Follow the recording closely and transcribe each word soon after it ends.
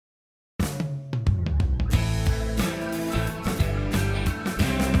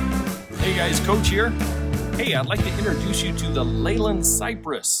guys, Coach here. Hey, I'd like to introduce you to the Leyland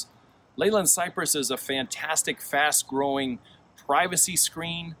Cypress. Leyland Cypress is a fantastic, fast-growing privacy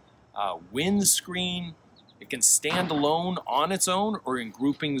screen, wind screen. It can stand alone on its own or in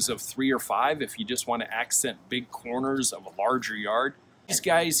groupings of 3 or 5 if you just want to accent big corners of a larger yard. These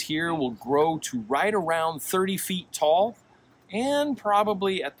guys here will grow to right around 30 feet tall and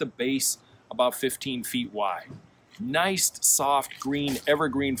probably at the base about 15 feet wide. Nice, soft, green,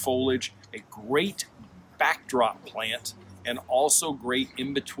 evergreen foliage, a great backdrop plant, and also great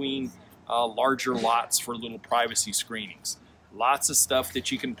in between larger lots for little privacy screenings. Lots of stuff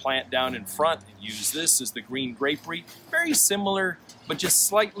that you can plant down in front and use this as the green grapery. Very similar, but just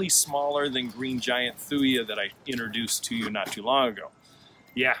slightly smaller than green giant thuya that I introduced to you not too long ago.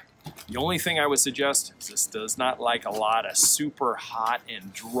 Yeah, the only thing I would suggest is this does not like a lot of super hot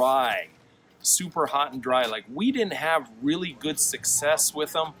and dry. Super hot and dry. Like, we didn't have really good success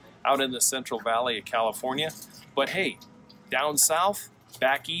with them out in the Central Valley of California. But hey, down south,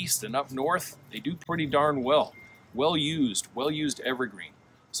 back east, and up north, they do pretty darn well. Well used evergreen.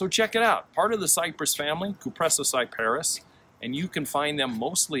 So check it out. Part of the cypress family, Cupressocyparis, and you can find them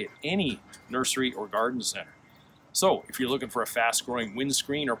mostly at any nursery or garden center. So if you're looking for a fast-growing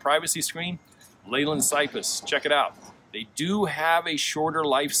windscreen or privacy screen, Leyland Cypress, check it out. They do have a shorter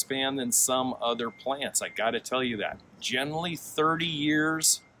lifespan than some other plants. I got to tell you that. Generally 30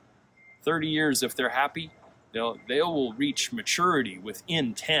 years if they're happy, they will reach maturity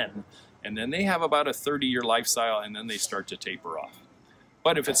within 10, and then they have about a 30-year lifestyle, and then they start to taper off.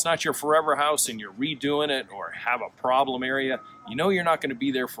 But if it's not your forever house and you're redoing it or have a problem area, you know you're not going to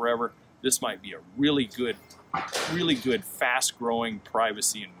be there forever, this might be a really good fast-growing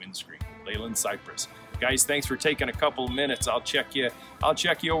privacy and windscreen. Leyland Cypress. Guys, thanks for taking a couple of minutes. I'll check you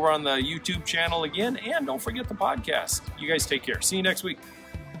over on the YouTube channel again, and don't forget the podcast. You guys take care. See you next week.